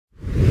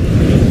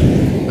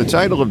The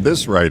title of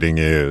this writing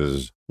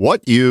is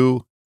What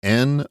You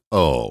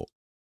Know.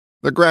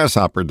 The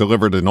grasshopper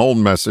delivered an old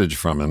message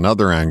from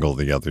another angle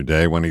the other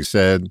day when he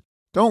said,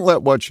 "Don't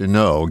let what you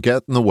know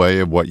get in the way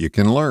of what you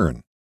can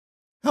learn."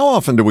 How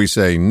often do we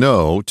say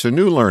no to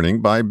new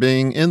learning by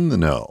being in the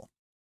know?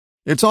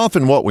 It's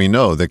often what we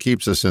know that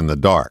keeps us in the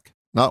dark,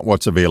 not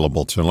what's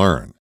available to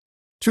learn.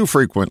 Too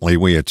frequently,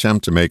 we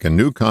attempt to make a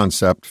new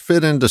concept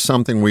fit into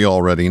something we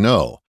already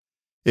know.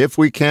 If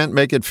we can't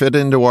make it fit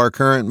into our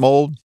current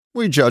mold,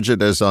 we judge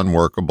it as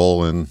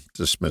unworkable and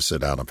dismiss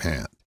it out of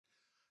hand.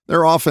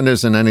 There often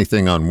isn't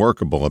anything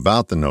unworkable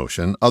about the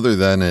notion other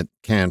than it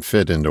can't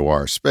fit into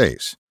our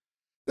space.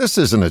 This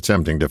isn't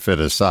attempting to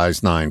fit a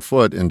size 9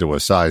 foot into a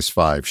size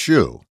 5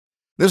 shoe.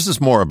 This is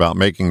more about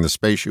making the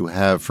space you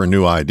have for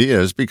new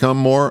ideas become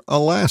more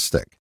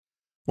elastic.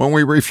 When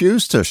we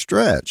refuse to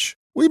stretch,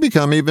 we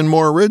become even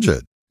more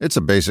rigid. It's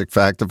a basic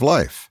fact of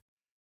life.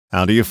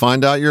 How do you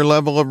find out your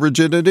level of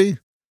rigidity?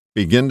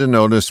 Begin to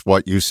notice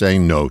what you say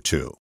no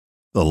to.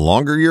 The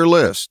longer your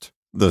list,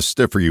 the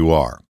stiffer you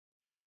are.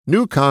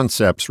 New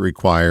concepts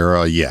require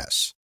a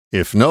yes.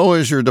 If no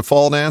is your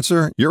default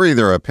answer, you're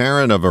either a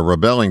parent of a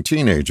rebelling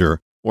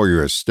teenager or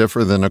you're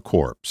stiffer than a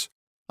corpse.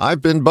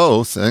 I've been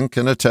both and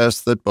can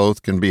attest that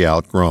both can be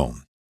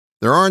outgrown.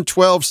 There aren't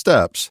 12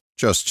 steps,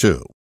 just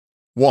 2.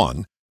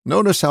 1.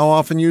 Notice how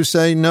often you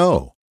say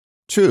no.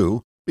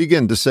 2.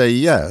 Begin to say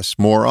yes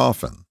more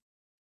often.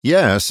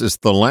 Yes is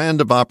the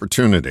land of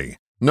opportunity.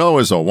 No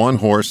is a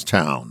one-horse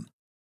town.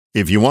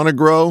 If you want to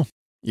grow,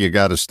 you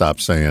got to stop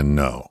saying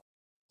no.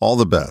 All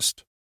the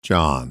best,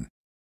 John.